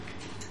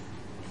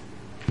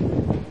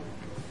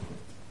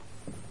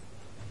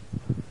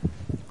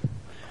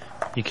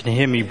You can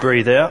hear me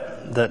breathe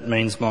out. That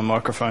means my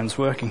microphone's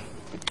working.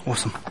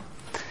 Awesome.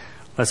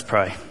 Let's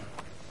pray.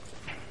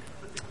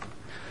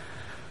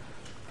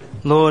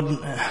 Lord,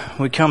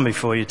 we come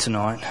before you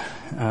tonight.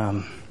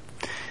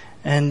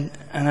 And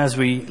as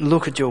we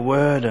look at your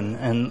word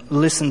and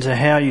listen to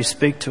how you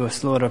speak to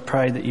us, Lord, I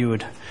pray that you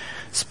would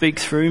speak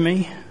through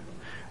me,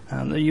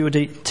 that you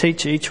would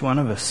teach each one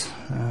of us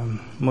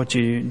what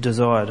you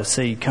desire to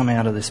see come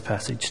out of this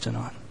passage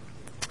tonight.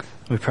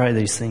 We pray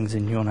these things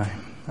in your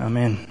name.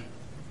 Amen.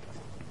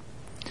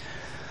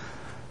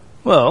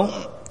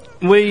 Well,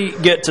 we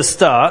get to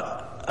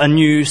start a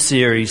new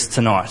series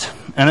tonight,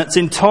 and it's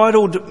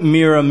entitled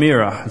Mirror,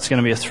 Mirror. It's going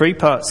to be a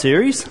 3-part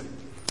series,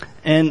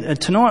 and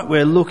tonight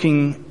we're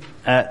looking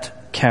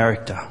at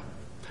character,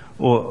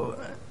 or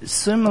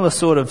similar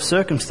sort of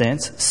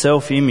circumstance,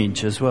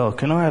 self-image as well.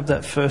 Can I have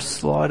that first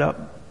slide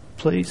up,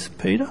 please,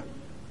 Peter?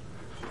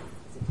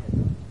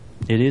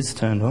 It is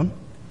turned on.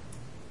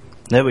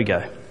 There we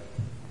go.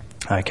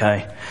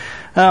 Okay.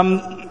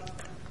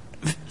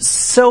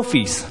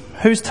 Selfies.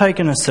 Who's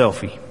taken a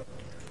selfie?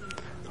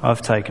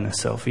 I've taken a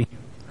selfie.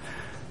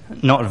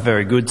 Not a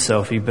very good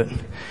selfie, but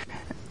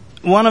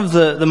one of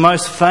the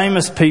most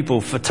famous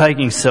people for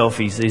taking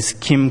selfies is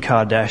Kim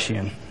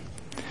Kardashian.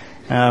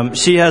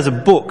 She has a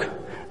book,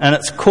 and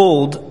it's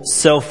called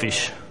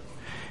Selfish.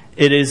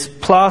 It is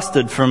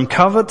plastered from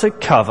cover to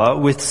cover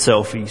with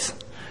selfies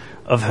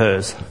of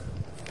hers.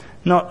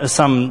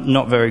 Some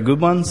not very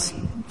good ones,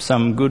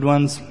 some good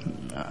ones.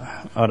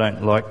 I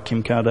don't like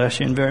Kim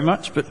Kardashian very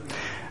much, but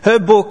her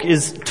book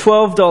is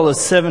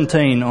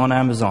 $12.17 on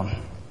Amazon.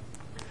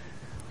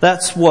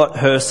 That's what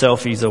her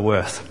selfies are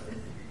worth.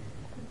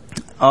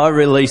 I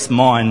release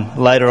mine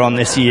later on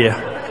this year.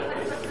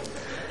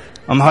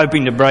 I'm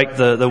hoping to break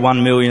the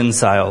 1 million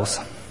sales.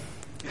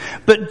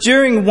 But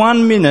during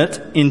 1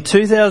 minute in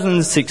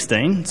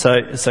 2016,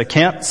 so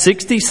count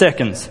 60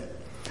 seconds.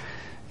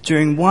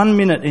 During 1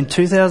 minute in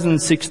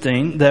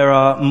 2016, there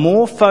are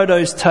more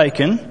photos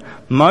taken,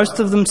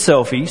 most of them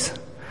selfies,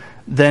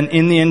 than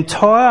in the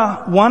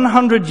entire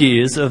 100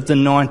 years of the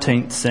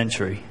 19th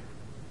century.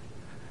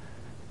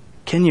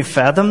 Can you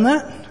fathom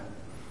that?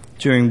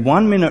 During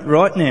 1 minute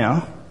right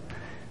now,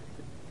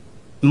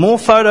 more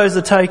photos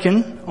are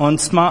taken on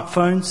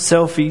smartphones,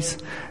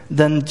 selfies,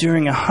 than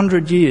during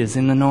 100 years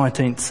in the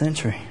 19th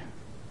century.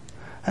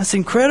 That's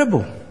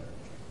incredible.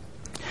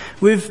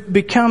 We've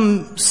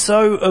become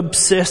so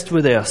obsessed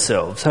with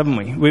ourselves, haven't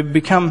we? We've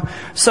become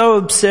so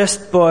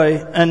obsessed by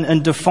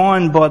and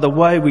defined by the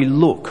way we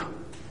look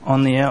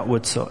on the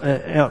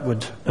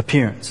outward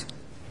appearance.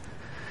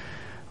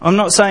 I'm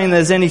not saying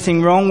there's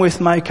anything wrong with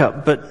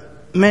makeup,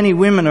 but many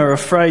women are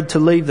afraid to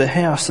leave the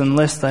house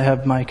unless they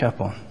have makeup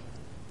on.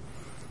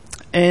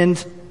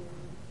 And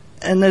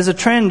there's a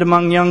trend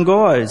among young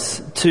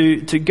guys to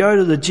go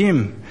to the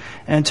gym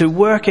and to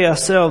work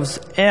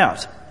ourselves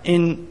out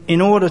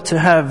in order to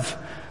have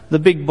the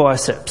big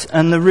biceps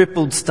and the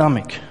rippled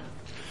stomach.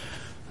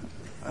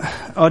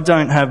 I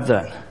don't have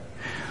that.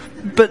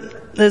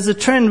 But there's a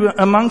trend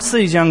amongst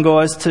these young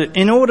guys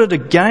in order to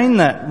gain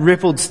that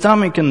rippled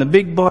stomach and the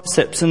big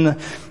biceps and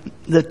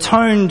the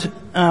toned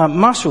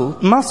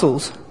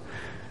muscles,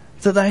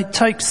 that they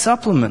take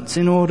supplements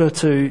in order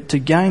to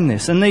gain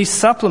this. And these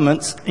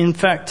supplements, in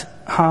fact,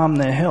 harm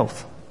their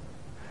health.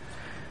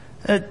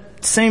 It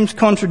seems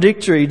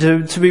contradictory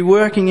to be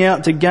working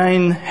out to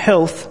gain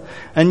health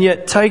and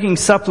yet taking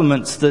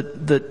supplements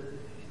that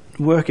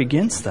work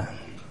against that.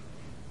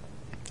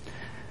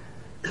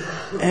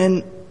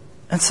 And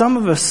some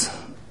of us,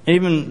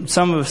 even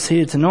some of us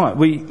here tonight,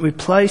 we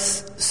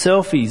place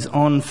selfies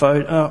on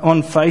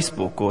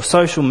Facebook or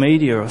social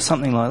media or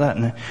something like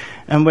that,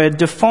 and we're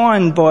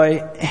defined by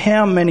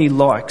how many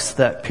likes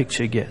that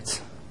picture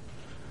gets.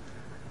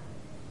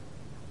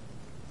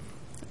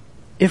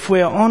 If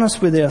we're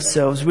honest with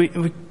ourselves, we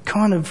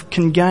kind of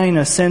can gain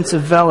a sense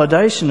of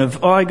validation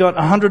of, I got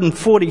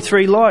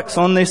 143 likes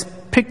on this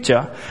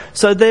picture,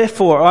 so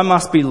therefore I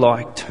must be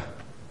liked.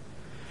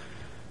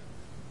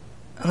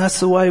 And that's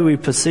the way we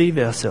perceive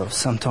ourselves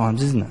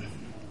sometimes, isn't it?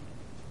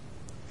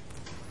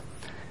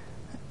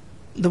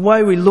 The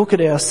way we look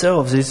at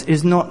ourselves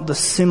is not the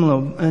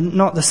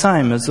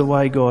same as the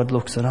way God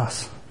looks at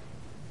us.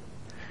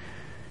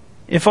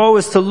 If I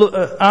was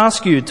to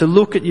ask you to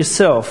look at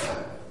yourself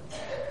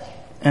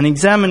and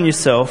examine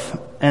yourself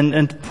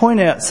and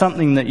point out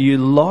something that you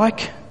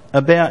like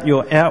about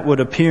your outward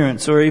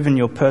appearance or even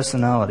your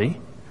personality,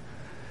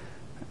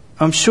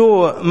 I'm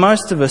sure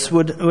most of us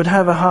would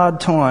have a hard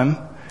time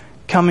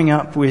coming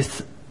up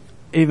with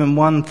even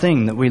one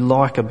thing that we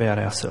like about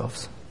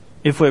ourselves,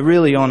 if we're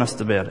really honest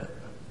about it.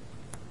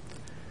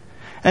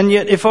 And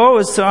yet, if I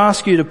was to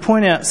ask you to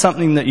point out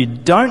something that you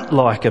don't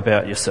like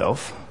about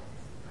yourself,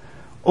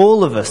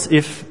 all of us,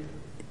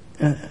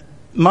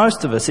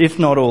 most of us, if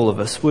not all of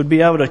us, would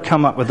be able to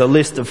come up with a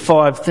list of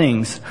 5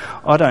 things.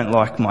 I don't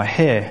like my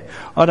hair.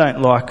 I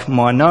don't like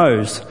my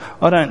nose.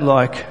 I don't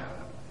like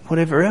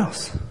whatever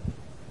else.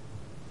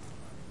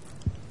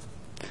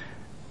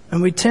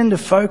 And we tend to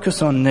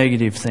focus on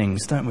negative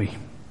things, don't we?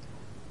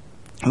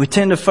 We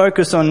tend to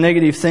focus on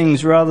negative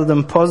things rather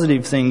than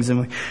positive things,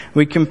 and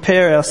we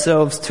compare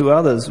ourselves to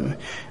others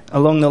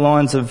along the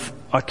lines of,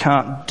 I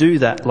can't do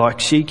that like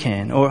she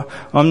can, or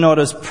I'm not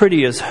as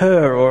pretty as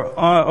her, or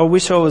I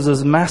wish I was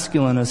as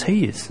masculine as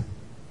he is.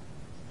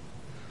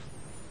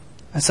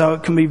 And so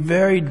it can be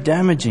very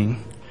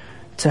damaging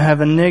to have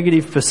a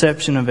negative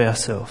perception of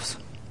ourselves.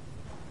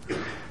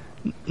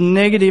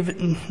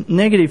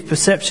 Negative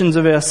perceptions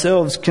of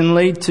ourselves can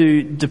lead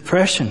to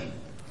depression.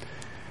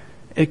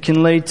 It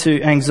can lead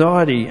to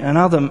anxiety and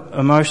other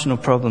emotional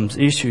problems,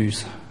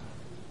 issues.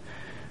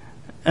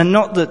 And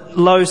not that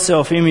low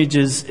self-image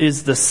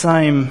is the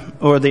same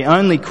or the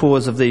only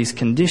cause of these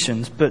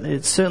conditions, but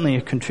it's certainly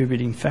a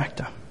contributing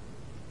factor.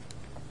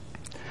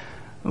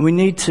 We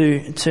need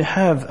to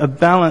have a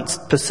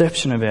balanced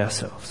perception of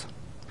ourselves.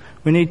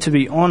 We need to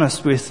be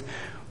honest with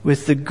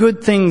the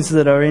good things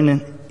that are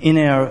in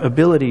our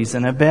abilities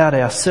and about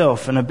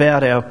ourselves and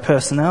about our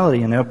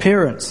personality and our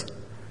appearance.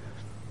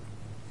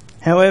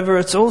 However,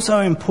 it's also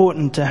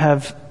important to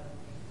have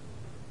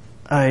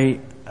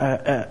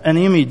an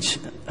image,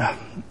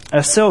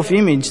 a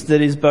self-image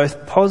that is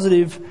both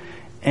positive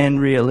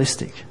and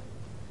realistic.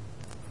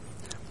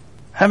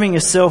 Having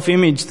a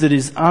self-image that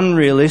is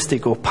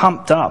unrealistic or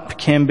pumped up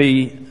can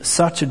be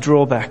such a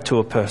drawback to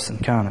a person,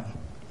 can't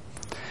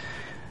it?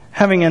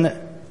 Having an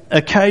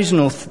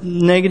occasional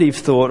negative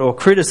thought or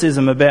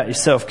criticism about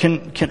yourself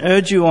can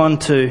urge you on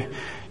to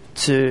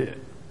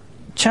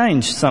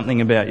change something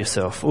about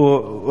yourself,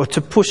 or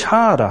to push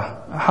harder,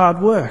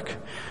 hard work,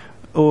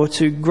 or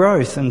to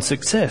growth and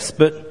success.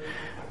 But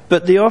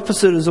the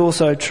opposite is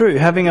also true.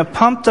 Having a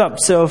pumped up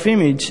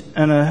self-image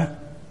and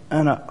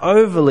an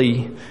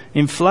overly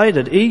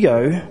inflated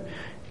ego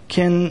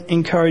can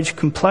encourage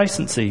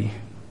complacency,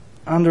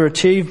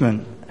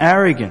 underachievement,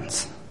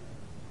 arrogance,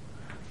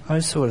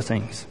 those sort of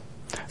things.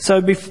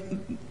 So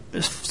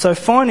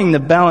finding the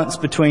balance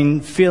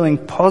between feeling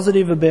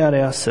positive about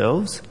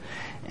ourselves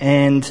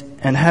and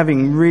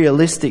having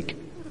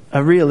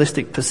a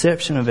realistic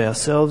perception of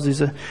ourselves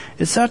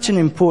is such an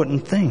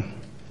important thing.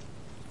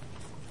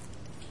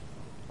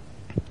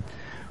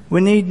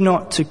 We need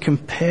not to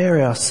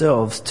compare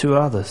ourselves to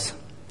others.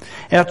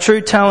 Our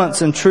true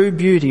talents and true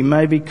beauty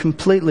may be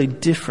completely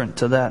different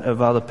to that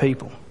of other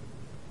people.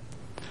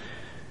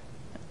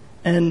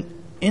 And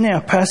in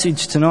our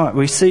passage tonight,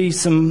 we see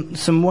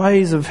some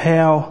ways of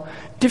how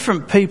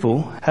different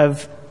people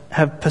have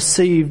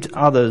perceived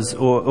others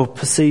or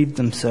perceived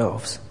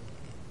themselves.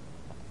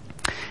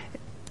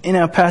 In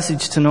our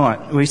passage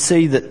tonight, we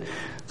see that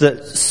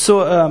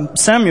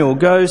Samuel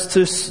goes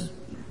to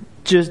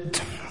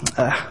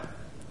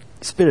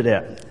spit it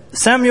out.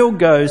 Samuel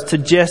goes to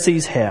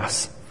Jesse's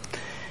house,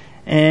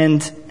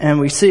 and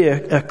we see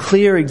a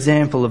clear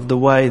example of the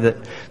way that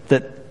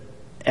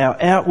our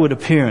outward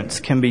appearance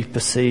can be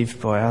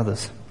perceived by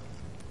others.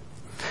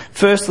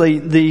 Firstly,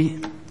 the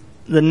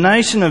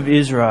nation of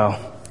Israel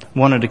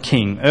wanted a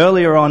king.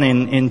 Earlier on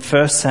in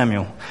 1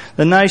 Samuel,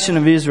 the nation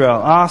of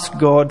Israel asked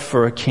God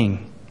for a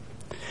king.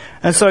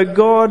 And so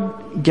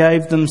God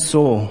gave them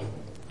Saul.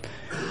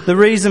 The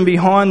reason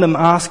behind them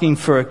asking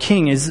for a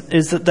king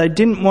is that they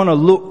didn't want to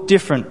look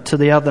different to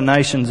the other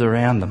nations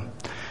around them.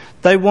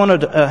 They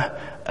wanted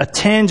a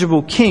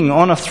tangible king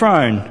on a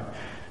throne,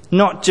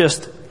 not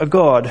just a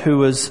God who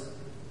was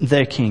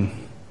their king.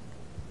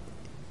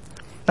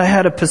 They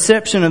had a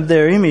perception of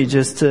their image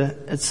as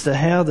to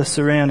how the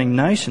surrounding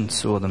nations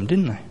saw them,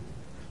 didn't they?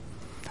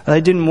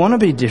 They didn't want to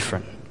be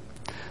different.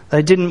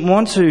 They didn't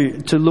want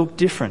to look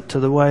different to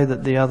the way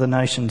that the other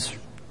nations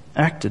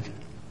acted.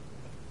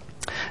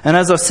 And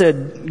as I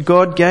said,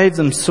 God gave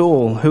them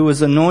Saul, who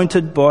was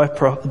anointed by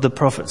the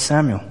prophet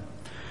Samuel.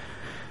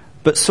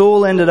 But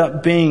Saul ended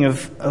up being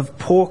of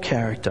poor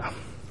character.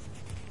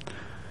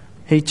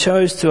 He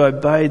chose to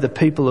obey the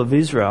people of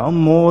Israel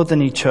more than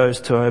he chose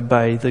to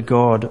obey the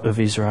God of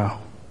Israel.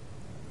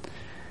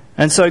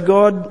 And so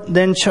God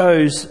then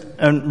chose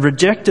and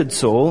rejected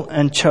Saul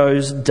and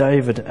chose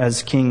David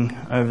as king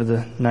over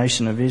the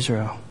nation of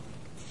Israel.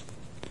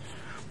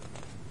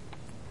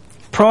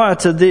 Prior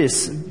to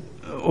this,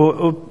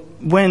 or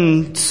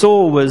when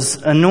Saul was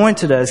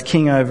anointed as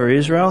king over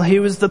Israel, he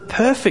was the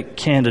perfect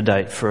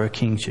candidate for a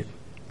kingship.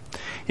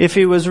 If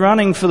he was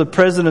running for the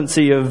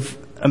presidency of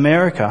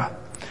America,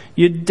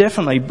 you'd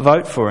definitely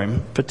vote for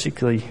him,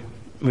 particularly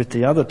with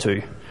the other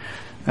two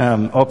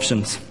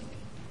options.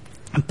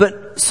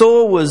 But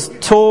Saul was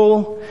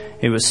tall,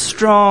 he was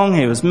strong,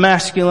 he was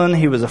masculine,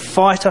 he was a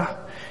fighter,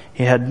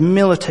 he had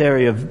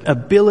military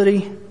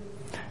ability,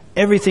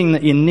 everything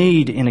that you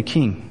need in a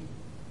king.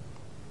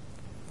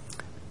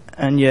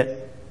 And yet,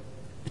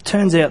 it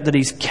turns out that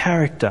his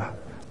character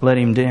let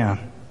him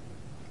down.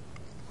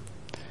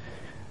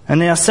 And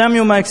now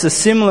Samuel makes a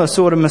similar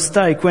sort of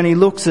mistake when he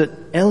looks at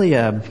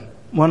Eliab,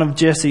 one of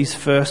Jesse's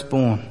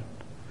firstborn.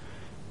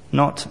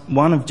 Not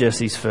one of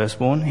Jesse's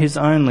firstborn, his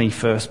only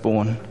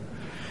firstborn.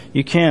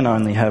 You can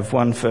only have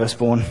one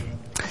firstborn.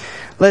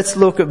 Let's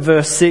look at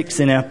verse 6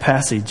 in our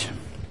passage.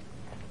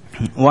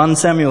 1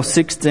 Samuel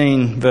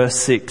 16 verse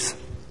 6.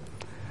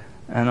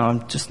 And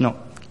I'm just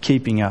not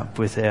keeping up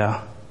with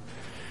our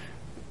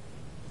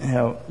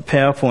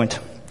PowerPoint.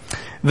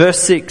 Verse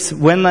 6,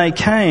 when they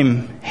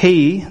came,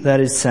 he, that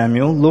is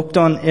Samuel, looked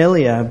on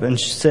Eliab and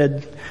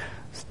said,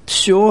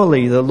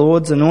 surely the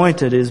Lord's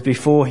anointed is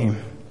before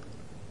him.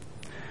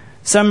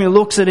 Samuel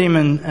looks at him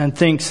and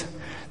thinks,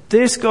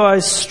 this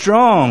guy's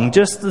strong,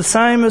 just the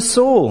same as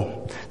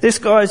Saul. This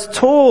guy's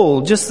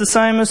tall, just the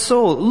same as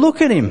Saul.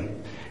 Look at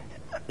him.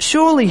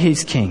 Surely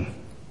he's king.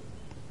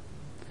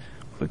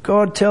 But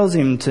God tells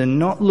him to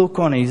not look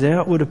on his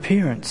outward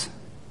appearance.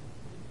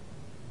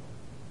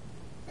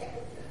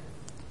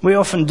 We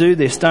often do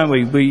this, don't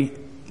we?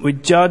 We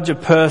judge a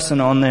person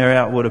on their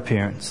outward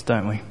appearance,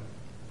 don't we?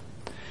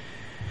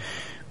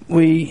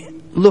 We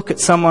look at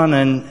someone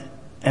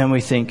and we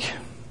think,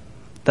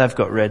 they've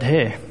got red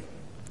hair.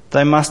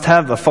 They must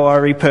have a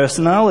fiery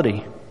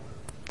personality.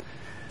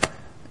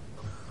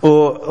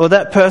 Or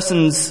that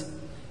person's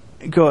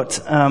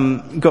got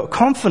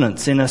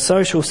confidence in a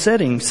social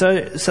setting,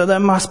 so they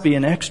must be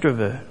an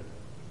extrovert.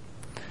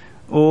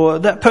 Or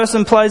that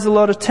person plays a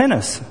lot of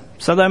tennis,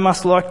 so they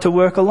must like to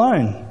work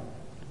alone.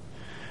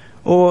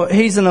 Or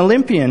he's an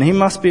Olympian, he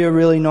must be a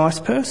really nice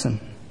person.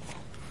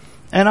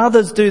 And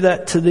others do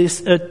that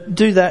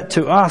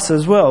to us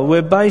as well.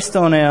 We're based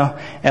on our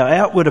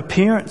outward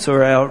appearance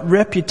or our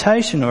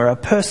reputation or our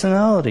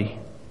personality.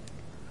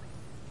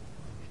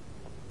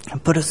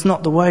 But it's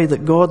not the way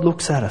that God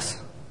looks at us.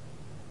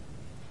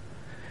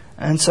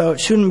 And so it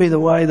shouldn't be the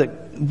way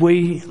that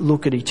we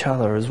look at each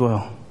other as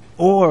well.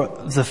 Or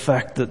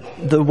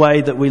the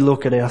way that we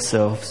look at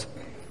ourselves.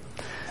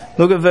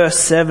 Look at verse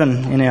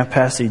 7 in our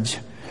passage.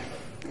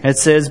 It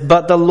says,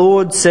 but the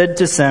Lord said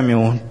to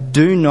Samuel,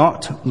 do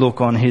not look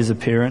on his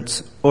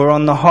appearance or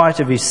on the height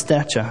of his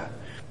stature,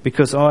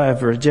 because I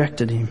have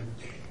rejected him.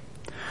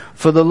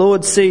 For the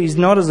Lord sees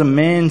not as a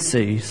man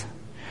sees.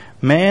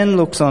 Man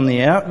looks on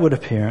the outward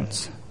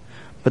appearance,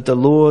 but the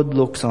Lord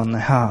looks on the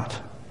heart.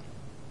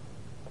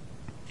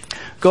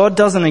 God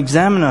doesn't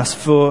examine us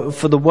for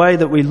the way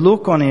that we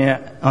look on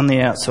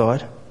the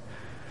outside.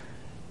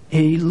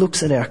 He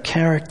looks at our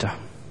character.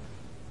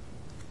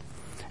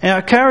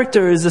 Our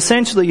character is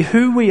essentially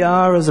who we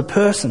are as a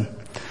person,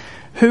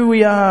 who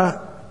we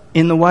are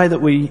in the way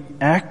that we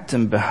act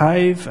and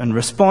behave and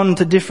respond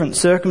to different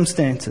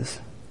circumstances.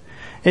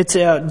 It's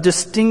our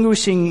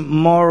distinguishing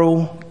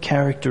moral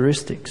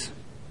characteristics.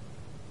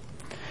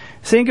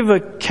 Think of a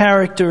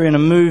character in a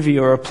movie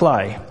or a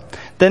play.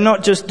 They're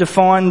not just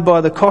defined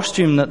by the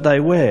costume that they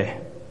wear.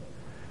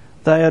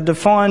 They are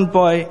defined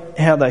by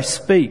how they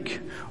speak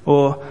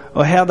or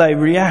how they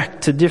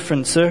react to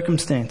different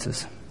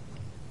circumstances.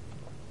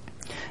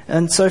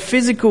 And so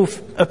physical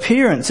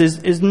appearance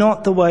is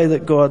not the way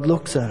that God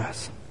looks at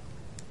us.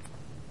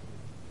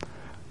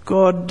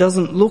 God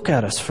doesn't look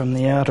at us from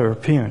the outer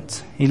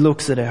appearance. He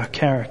looks at our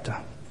character.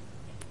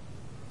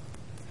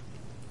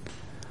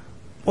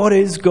 What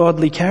is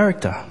godly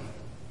character?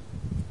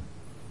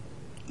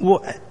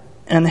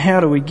 And how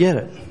do we get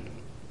it?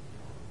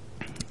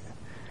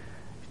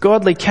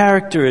 Godly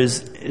character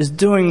is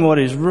doing what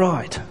is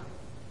right.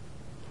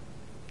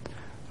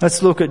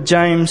 Let's look at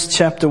James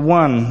chapter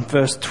 1,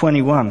 verse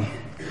 21.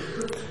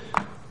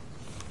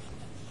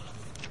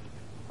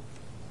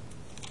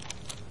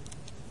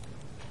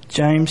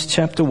 James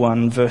chapter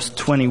 1, verse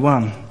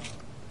 21.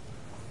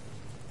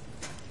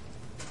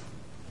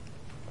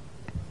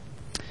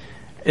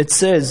 It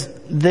says,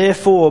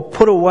 therefore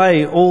put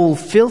away all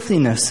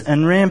filthiness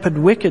and rampant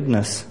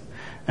wickedness,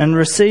 and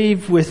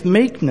receive with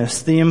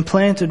meekness the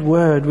implanted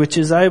word which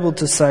is able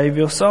to save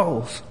your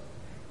souls.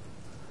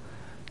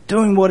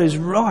 Doing what is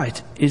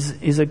right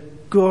is a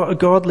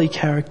godly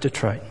character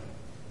trait.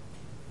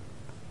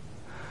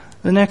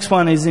 The next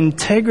one is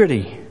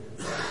integrity.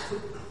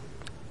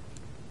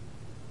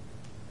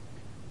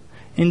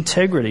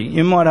 Integrity.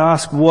 You might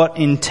ask what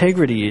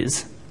integrity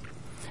is.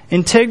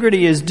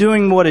 Integrity is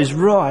doing what is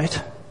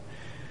right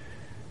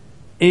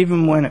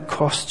even when it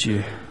costs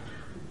you.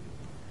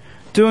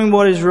 Doing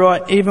what is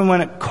right even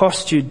when it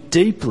costs you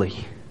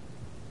deeply.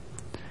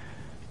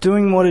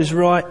 Doing what is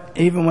right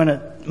even when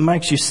it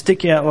makes you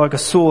stick out like a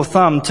sore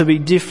thumb to be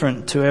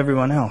different to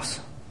everyone else.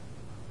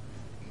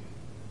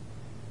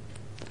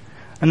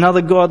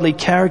 Another godly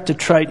character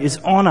trait is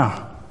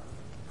honour.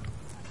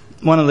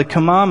 One of the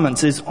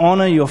commandments is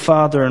honour your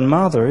father and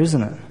mother,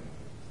 isn't it?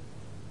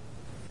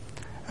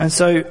 And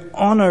so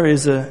honour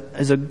is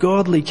a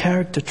godly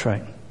character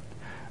trait.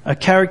 A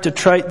character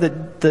trait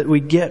that we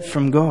get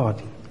from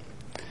God.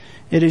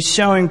 It is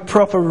showing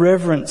proper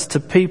reverence to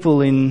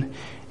people in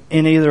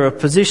either a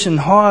position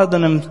higher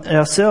than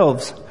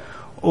ourselves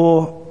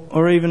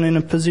or even in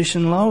a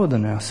position lower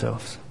than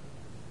ourselves.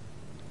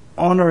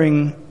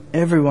 Honouring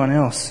everyone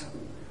else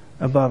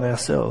above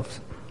ourselves.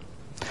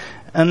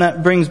 And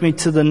that brings me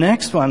to the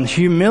next one.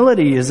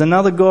 Humility is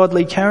another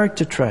godly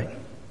character trait.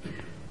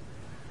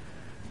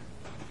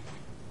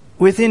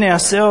 Within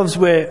ourselves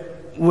we're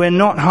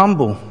not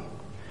humble.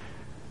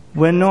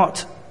 We're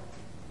not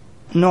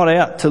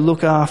out to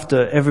look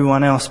after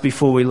everyone else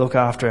before we look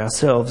after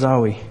ourselves,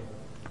 are we?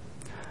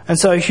 And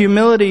so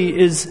humility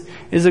is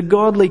a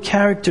godly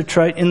character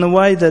trait in the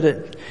way that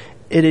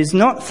it is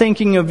not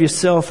thinking of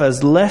yourself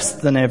as less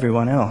than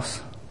everyone else,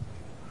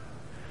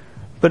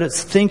 but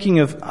it's thinking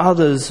of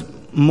others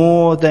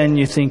more than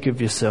you think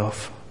of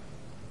yourself.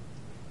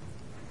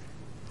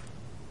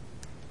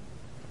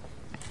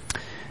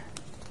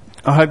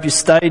 I hope you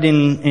stayed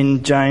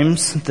in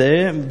James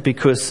there,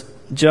 because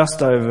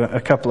just over a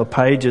couple of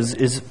pages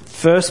is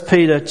 1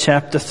 Peter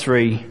chapter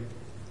 3.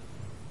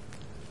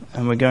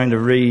 And we're going to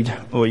read,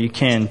 or you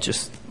can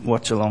just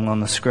watch along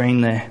on the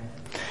screen there.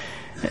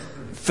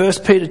 1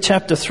 Peter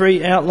chapter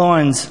 3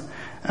 outlines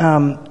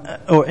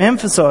or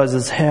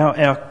emphasises how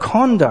our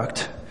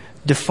conduct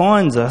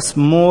defines us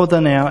more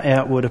than our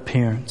outward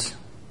appearance.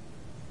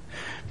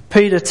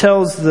 Peter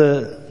tells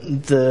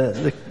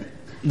the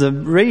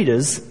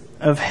readers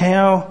of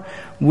how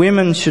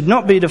women should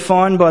not be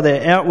defined by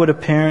their outward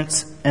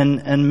appearance,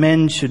 and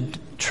men should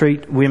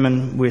treat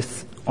women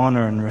with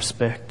honour and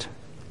respect.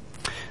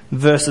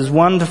 Verses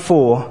 1 to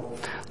 4.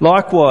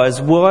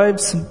 Likewise,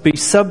 wives, be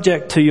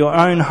subject to your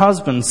own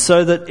husbands,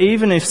 so that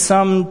even if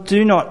some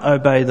do not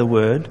obey the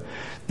word,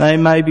 they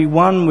may be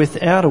won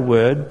without a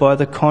word by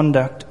the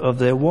conduct of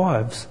their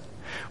wives,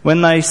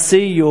 when they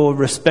see your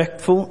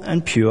respectful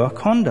and pure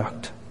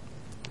conduct.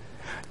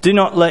 Do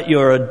not let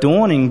your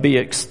adorning be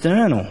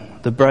external,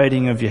 the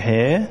braiding of your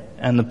hair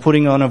and the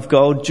putting on of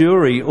gold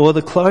jewellery or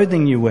the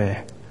clothing you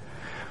wear.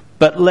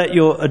 But let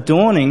your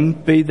adorning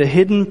be the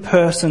hidden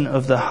person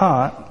of the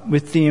heart,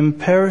 with the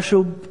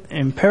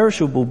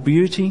imperishable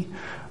beauty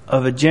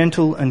of a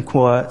gentle and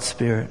quiet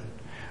spirit,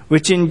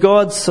 which in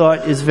God's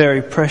sight is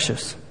very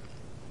precious.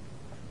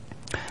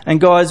 And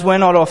guys, we're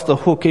not off the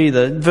hook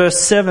either. Verse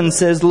 7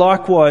 says,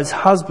 likewise,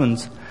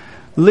 husbands,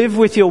 live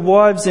with your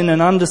wives in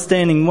an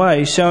understanding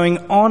way, showing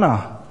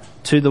honour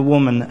to the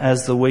woman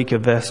as the weaker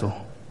vessel,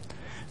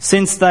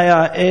 since they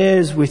are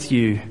heirs with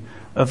you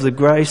of the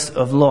grace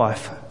of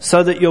life,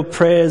 so that your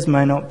prayers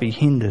may not be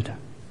hindered.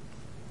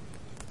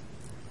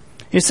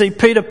 You see,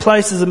 Peter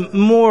places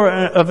more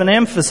of an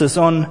emphasis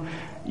on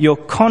your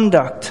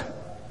conduct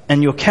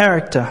and your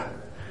character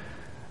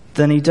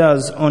than he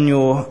does on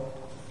your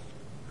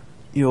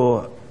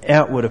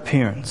outward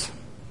appearance.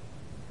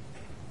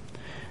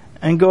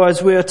 And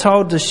guys, we are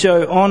told to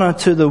show honour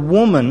to the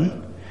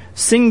woman,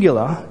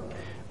 singular,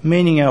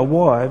 meaning our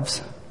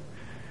wives,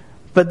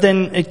 but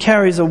then it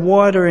carries a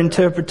wider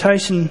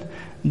interpretation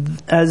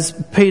as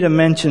Peter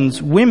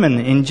mentions women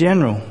in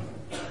general,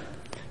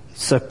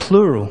 so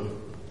plural.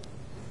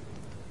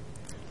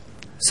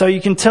 So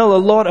you can tell a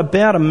lot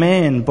about a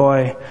man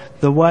by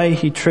the way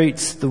he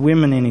treats the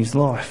women in his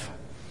life.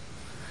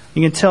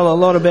 You can tell a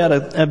lot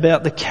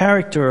about the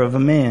character of a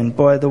man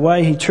by the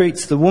way he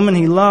treats the woman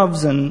he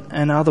loves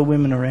and other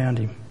women around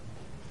him.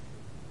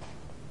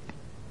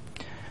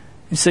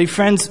 You see,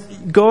 friends,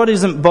 God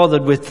isn't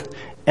bothered with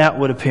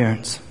outward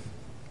appearance.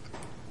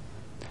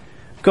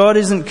 God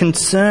isn't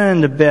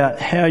concerned about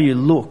how you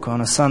look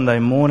on a Sunday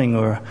morning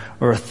or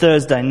a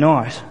Thursday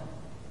night.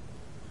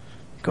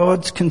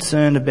 God's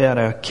concerned about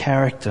our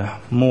character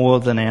more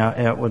than our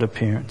outward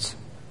appearance.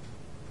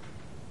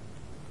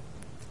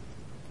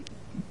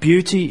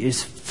 Beauty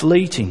is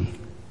fleeting,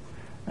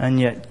 and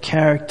yet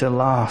character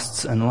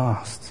lasts and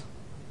lasts.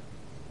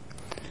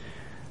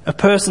 A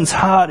person's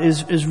heart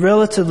is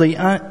relatively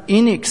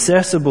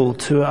inaccessible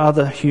to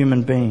other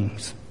human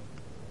beings.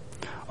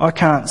 I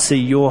can't see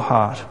your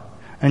heart,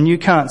 and you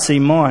can't see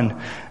mine.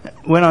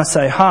 When I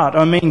say heart,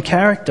 I mean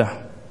character.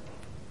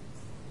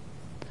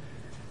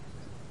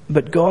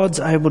 But God's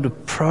able to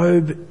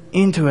probe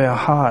into our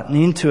heart and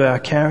into our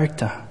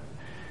character,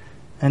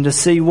 and to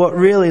see what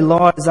really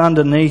lies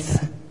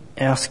underneath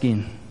our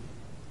skin.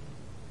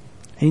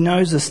 He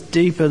knows us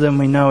deeper than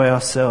we know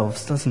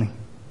ourselves, doesn't he?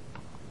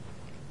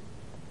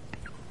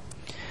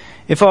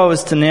 If I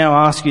was to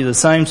now ask you the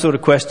same sort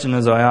of question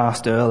as I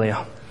asked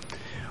earlier,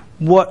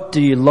 what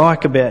do you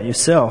like about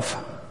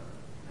yourself?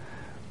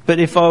 But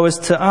if I was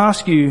to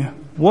ask you,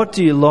 what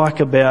do you like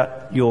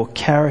about your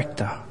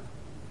character?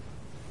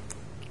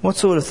 What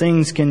sort of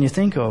things can you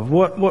think of?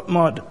 What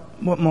might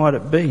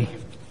it be?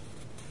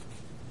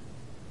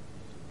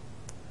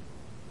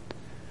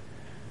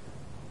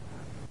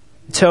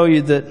 I tell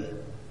you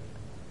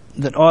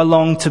that I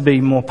long to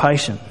be more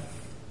patient.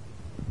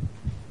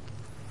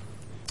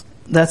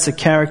 That's a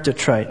character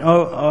trait.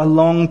 I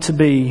long to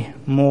be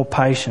more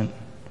patient.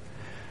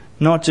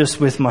 Not just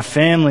with my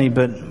family,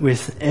 but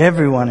with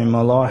everyone in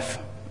my life.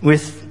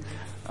 With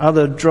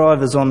other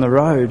drivers on the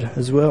road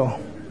as well.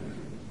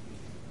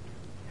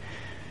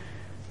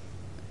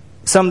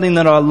 Something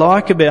that I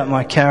like about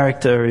my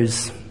character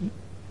is,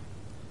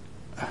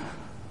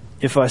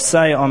 if I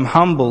say I'm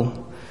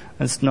humble,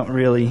 it's not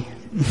really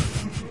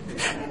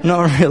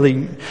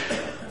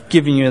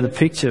giving you the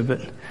picture,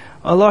 but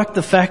I like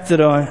the fact that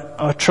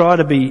I try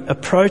to be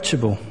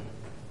approachable.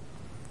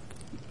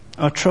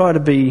 I try to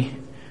be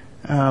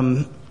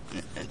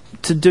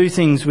to do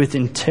things with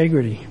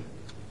integrity.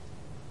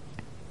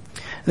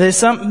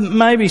 There's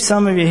maybe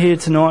some of you here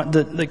tonight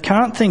that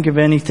can't think of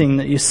anything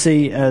that you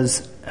see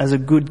as a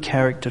good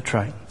character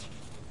trait.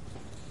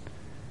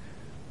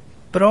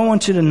 But I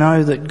want you to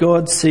know that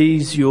God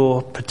sees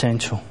your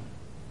potential.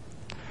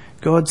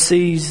 God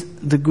sees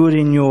the good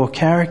in your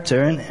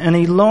character, and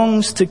He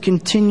longs to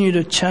continue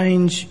to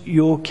change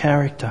your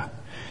character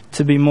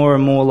to be more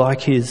and more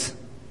like His.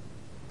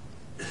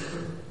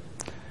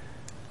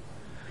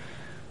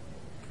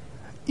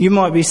 You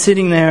might be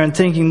sitting there and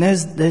thinking,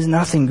 there's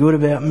nothing good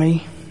about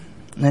me.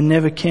 There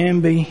never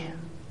can be.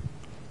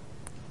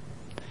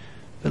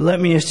 But let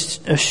me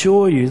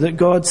assure you that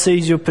God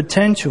sees your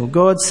potential.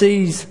 God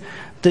sees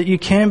that you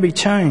can be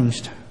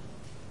changed.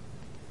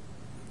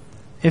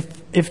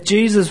 If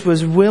Jesus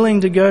was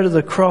willing to go to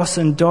the cross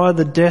and die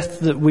the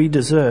death that we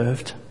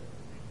deserved,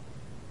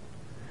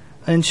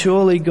 then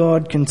surely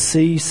God can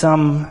see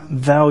some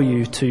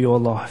value to your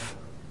life.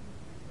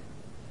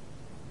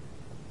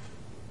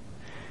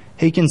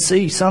 He can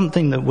see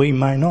something that we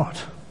may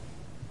not.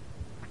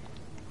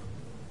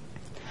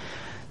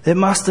 There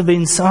must have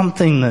been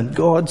something that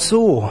God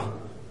saw,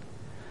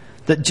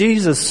 that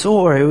Jesus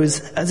saw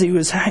as He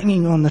was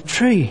hanging on the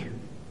tree,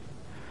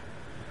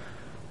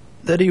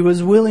 that He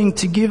was willing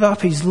to give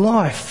up His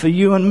life for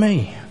you and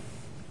me,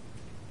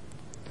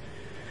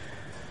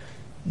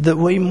 that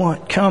we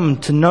might come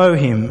to know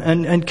Him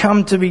and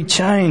come to be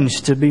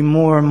changed to be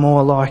more and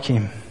more like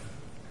Him.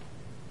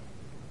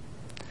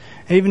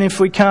 Even if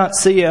we can't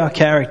see our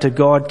character,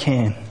 God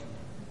can.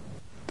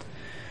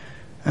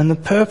 And the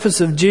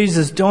purpose of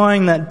Jesus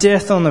dying that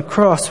death on the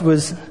cross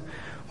was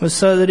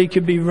so that He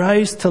could be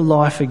raised to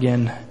life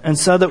again, and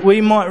so that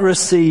we might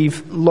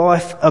receive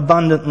life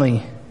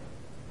abundantly.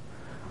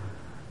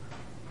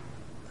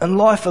 And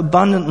life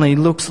abundantly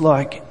looks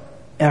like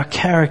our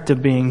character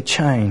being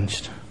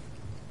changed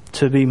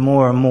to be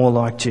more and more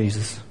like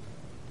Jesus.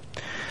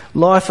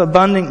 Life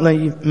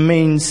abundantly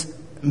means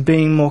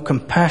being more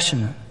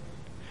compassionate,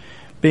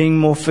 being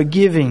more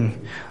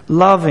forgiving,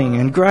 loving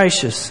and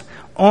gracious,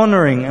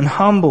 honouring and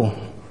humble.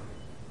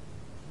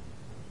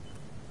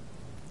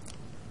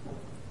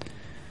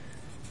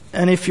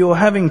 And if you're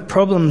having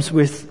problems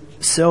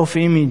with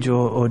self-image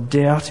or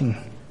doubting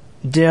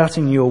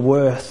your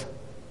worth,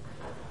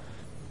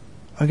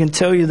 I can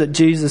tell you that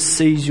Jesus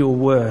sees your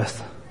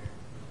worth.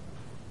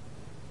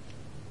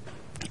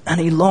 And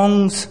He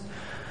longs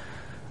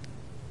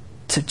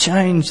to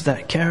change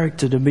that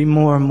character to be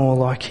more and more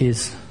like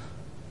His.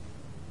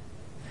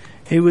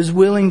 He was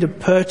willing to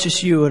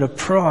purchase you at a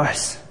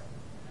price.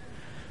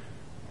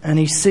 And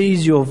He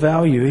sees your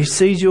value. He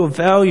sees your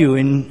value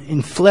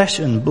in flesh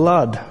and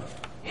blood,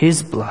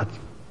 His blood.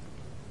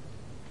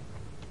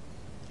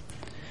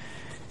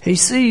 He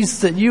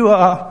sees that you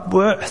are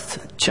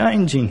worth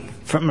changing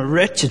from a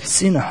wretched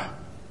sinner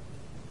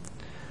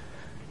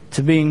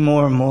to being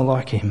more and more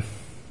like Him.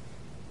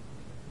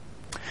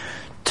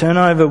 Turn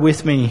over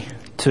with me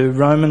to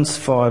Romans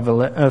 5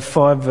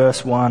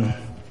 verse 1.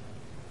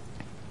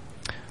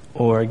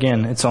 Or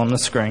again, it's on the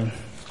screen.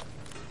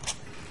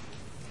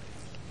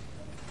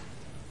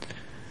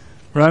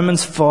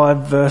 Romans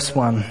 5 verse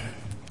 1.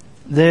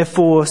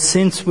 Therefore,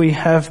 since we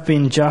have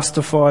been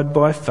justified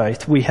by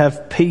faith, we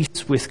have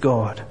peace with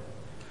God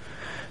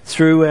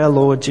through our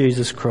Lord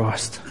Jesus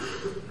Christ.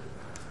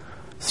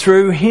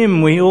 Through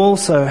Him we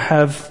also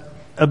have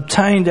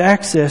obtained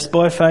access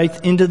by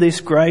faith into this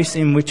grace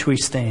in which we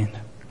stand.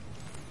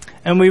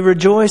 And we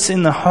rejoice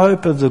in the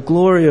hope of the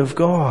glory of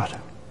God.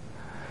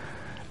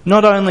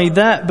 Not only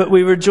that, but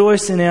we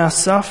rejoice in our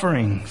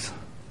sufferings,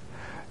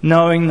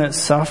 knowing that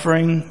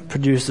suffering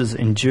produces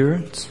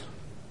endurance,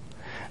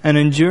 and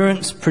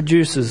endurance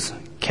produces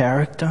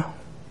character,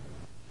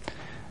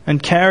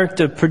 and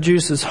character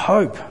produces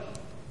hope.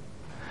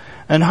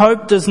 And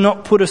hope does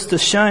not put us to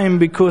shame,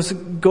 because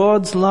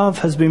God's love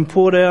has been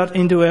poured out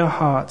into our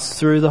hearts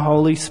through the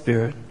Holy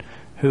Spirit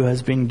who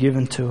has been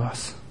given to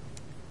us.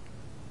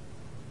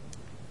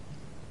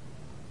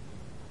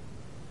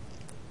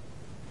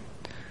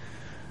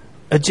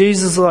 A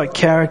Jesus-like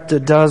character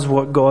does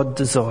what God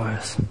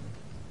desires.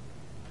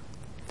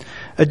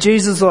 A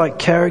Jesus-like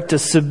character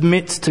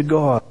submits to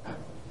God,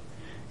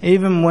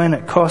 even when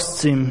it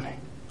costs him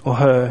or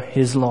her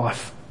his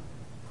life.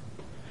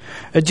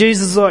 A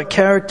Jesus-like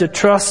character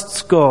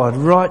trusts God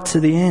right to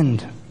the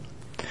end.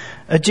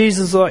 A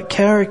Jesus-like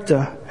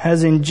character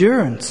has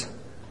endurance,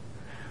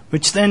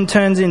 which then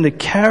turns into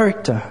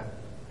character,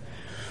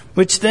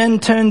 which then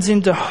turns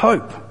into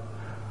hope.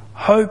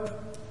 Hope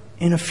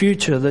in a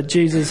future that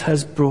Jesus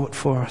has brought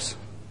for us.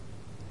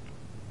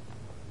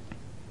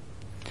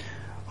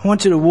 I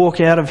want you to walk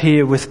out of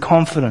here with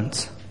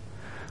confidence.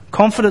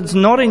 Confidence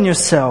not in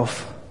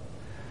yourself,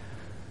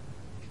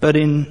 but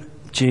in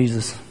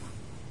Jesus.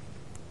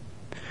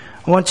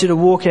 I want you to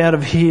walk out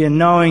of here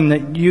knowing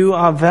that you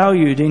are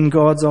valued in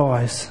God's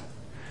eyes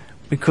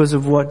because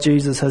of what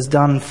Jesus has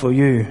done for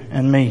you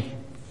and me.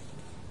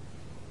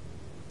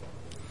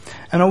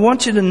 And I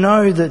want you to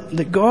know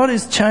that God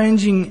is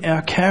changing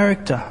our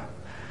character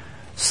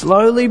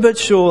slowly but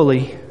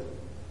surely,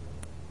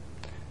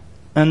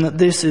 and that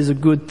this is a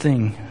good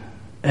thing.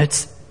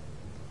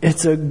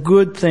 It's a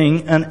good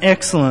thing, an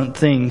excellent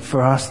thing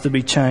for us to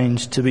be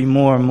changed, to be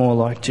more and more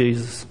like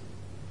Jesus.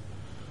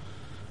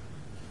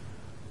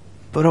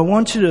 But I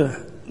want you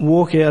to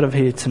walk out of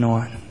here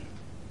tonight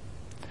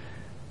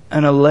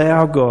and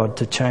allow God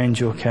to change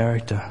your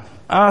character.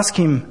 Ask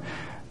Him,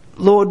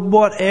 Lord,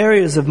 what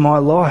areas of my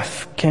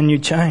life can you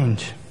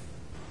change?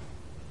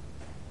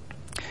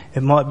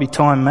 It might be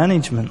time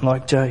management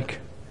like Jake.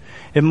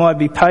 It might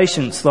be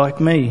patience like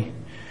me.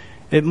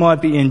 It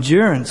might be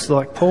endurance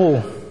like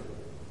Paul.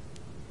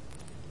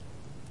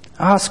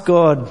 Ask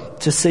God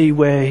to see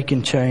where He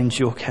can change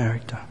your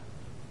character.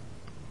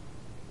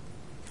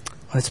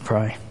 Let's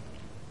pray.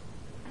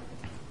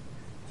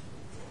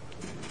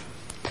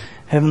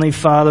 Heavenly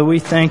Father, we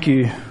thank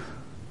you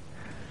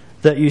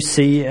that you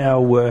see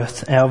our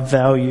worth, our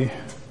value,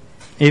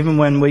 even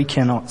when we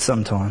cannot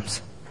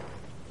sometimes.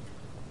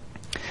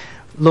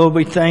 Lord,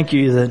 we thank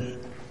you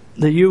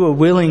that you are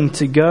willing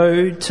to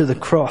go to the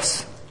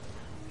cross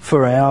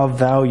for our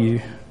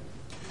value,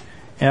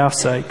 our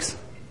sakes,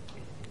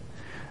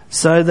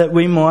 so that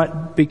we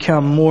might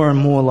become more and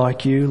more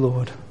like you,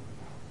 Lord.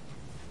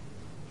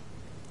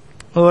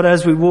 Lord,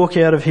 as we walk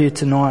out of here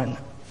tonight,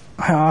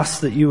 I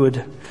ask that you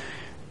would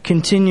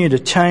continue to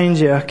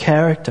change our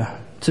character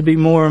to be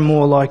more and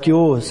more like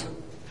yours.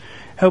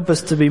 Help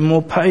us to be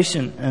more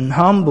patient and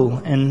humble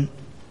and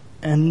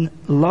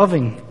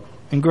loving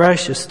and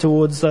gracious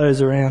towards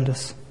those around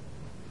us.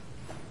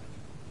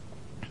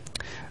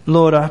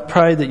 Lord, I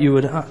pray that you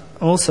would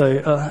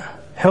also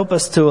help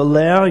us to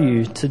allow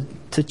you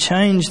to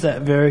change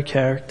that very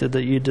character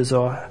that you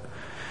desire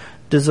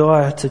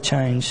to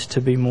change to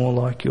be more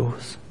like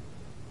yours.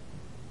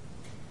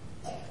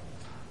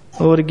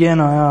 Lord, again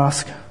I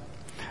ask,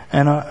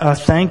 and I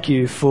thank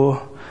you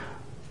for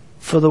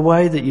the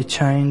way that you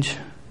change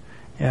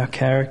our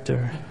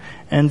character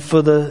and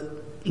for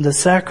the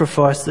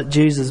sacrifice that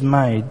Jesus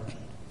made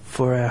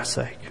for our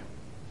sake.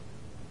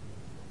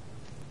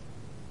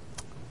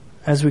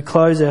 As we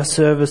close our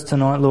service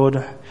tonight, Lord,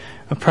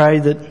 I pray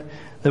that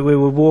we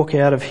will walk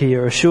out of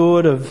here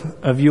assured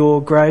of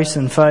your grace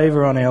and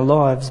favour on our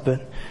lives,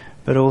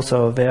 but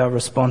also of our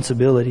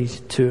responsibility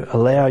to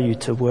allow you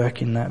to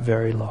work in that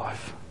very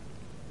life.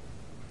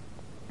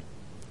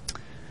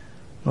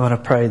 Lord, I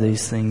pray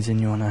these things in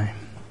your name.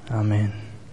 Amen.